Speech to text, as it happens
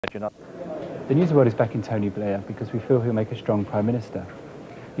The news world is backing Tony Blair because we feel he'll make a strong Prime Minister.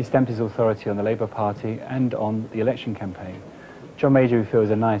 He stamped his authority on the Labour Party and on the election campaign. John Major, we feel, is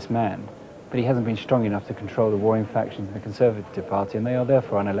a nice man, but he hasn't been strong enough to control the warring factions in the Conservative Party, and they are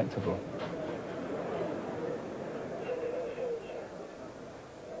therefore unelectable.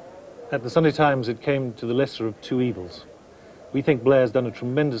 At the Sunday Times, it came to the lesser of two evils. We think Blair's done a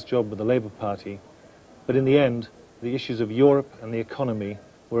tremendous job with the Labour Party, but in the end, the issues of Europe and the economy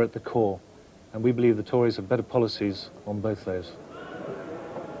were at the core, and we believe the Tories have better policies on both those.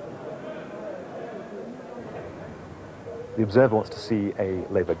 The Observer wants to see a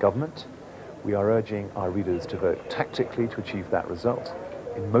Labour government. We are urging our readers to vote tactically to achieve that result.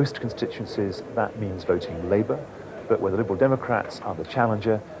 In most constituencies, that means voting Labour, but where the Liberal Democrats are the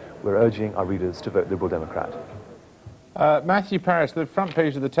challenger, we're urging our readers to vote Liberal Democrat. Matthew Parris, the front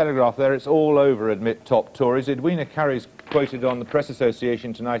page of the Telegraph there, it's all over, admit top Tories. Edwina Currie's quoted on the Press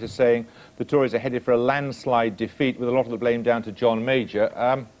Association tonight as saying the Tories are headed for a landslide defeat with a lot of the blame down to John Major.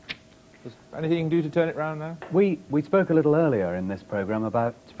 Is anything you can do to turn it round now? We spoke a little earlier in this programme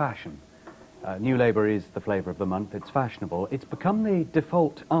about fashion. New Labour is the flavour of the month, it's fashionable. It's become the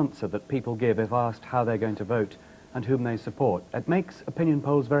default answer that people give if asked how they're going to vote and whom they support. It makes opinion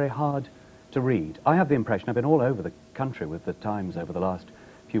polls very hard to read. I have the impression, I've been all over the country with the Times over the last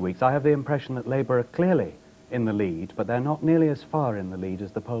few weeks, I have the impression that Labour are clearly in the lead, but they're not nearly as far in the lead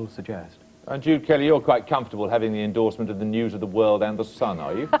as the polls suggest. And Jude Kelly, you're quite comfortable having the endorsement of the News of the World and the Sun,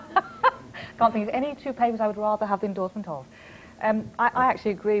 are you? Can't think of any two papers I would rather have the endorsement of. I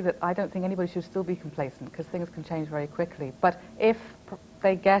actually agree that I don't think anybody should still be complacent, because things can change very quickly. But if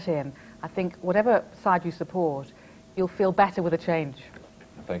they get in, I think whatever side you support, you'll feel better with a change.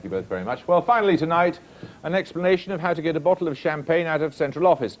 Thank you both very much. Well, finally tonight, an explanation of how to get a bottle of champagne out of Central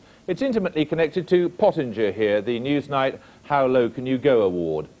Office. It's intimately connected to Pottinger here, the Newsnight How Low Can You Go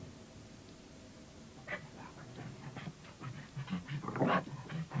award.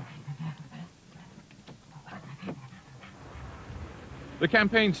 The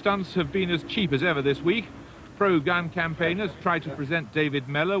campaign stunts have been as cheap as ever this week. Pro-gun campaigners tried to present David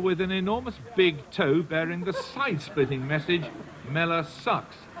Mellor with an enormous big toe bearing the side-splitting message, Mellor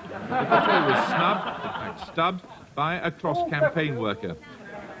sucks. But the toe was snubbed, in fact stubbed, by a cross-campaign worker.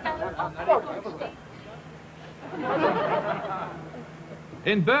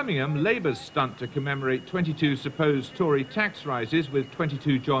 In Birmingham, Labour's stunt to commemorate 22 supposed Tory tax rises with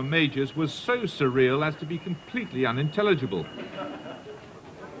 22 John Majors was so surreal as to be completely unintelligible.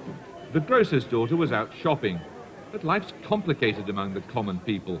 The grocer's daughter was out shopping, but life's complicated among the common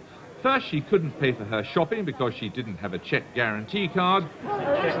people. First, she couldn't pay for her shopping because she didn't have a cheque guarantee card. I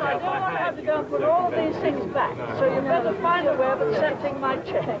don't want to have to go and put all these things back, so you better find a way of accepting my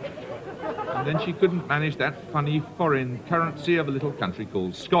cheque. And then she couldn't manage that funny foreign currency of a little country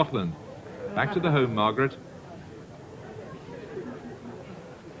called Scotland. Back to the home, Margaret.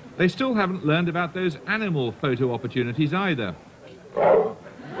 They still haven't learned about those animal photo opportunities either.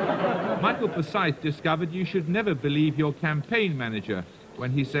 Michael Forsyth discovered you should never believe your campaign manager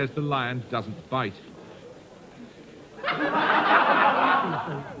when he says the lion doesn't bite.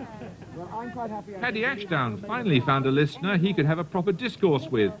 Paddy Ashdown finally found a listener he could have a proper discourse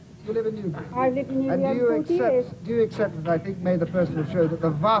with. You live in Newbury? I live in Newbury. And do you accept that I think May the 1st will show that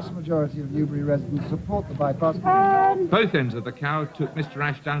the vast majority of Newbury residents support the bypass? Both ends of the cow took Mr.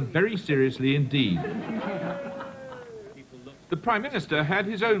 Ashdown very seriously indeed. The Prime Minister had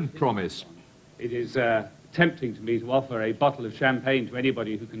his own promise. It is tempting to me to offer a bottle of champagne to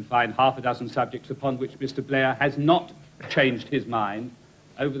anybody who can find half a dozen subjects upon which Mr. Blair has not changed his mind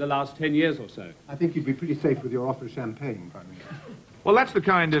over the last 10 years or so. I think you'd be pretty safe with your offer of champagne, Prime Minister. Well, that's the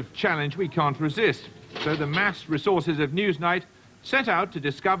kind of challenge we can't resist. So the mass resources of Newsnight set out to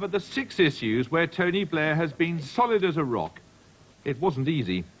discover the 6 issues where Tony Blair has been solid as a rock. It wasn't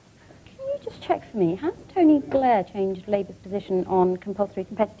easy. Can you just check for me, has Tony Blair changed Labour's position on compulsory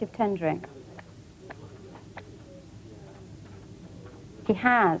competitive tendering? He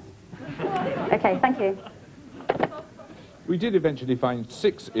has. OK, thank you. We did eventually find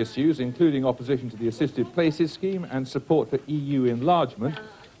 6 issues, including opposition to the Assisted Places scheme and support for EU enlargement,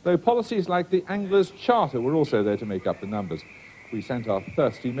 though policies like the Anglers' Charter were also there to make up the numbers. We sent our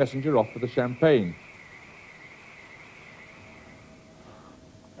thirsty messenger off for the champagne.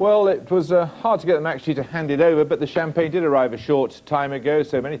 Well, it was hard to get them actually to hand it over, but the champagne did arrive a short time ago,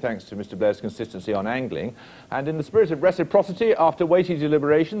 so many thanks to Mr. Blair's consistency on angling. And in the spirit of reciprocity, after weighty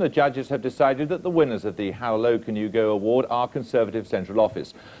deliberation, the judges have decided that the winners of the How Low Can You Go award are Conservative Central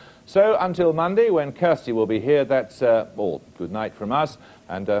Office. So until Monday, when Kirsty will be here, that's all. Good night from us,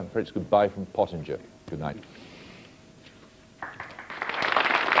 and Fritz, goodbye from Pottinger. Good night.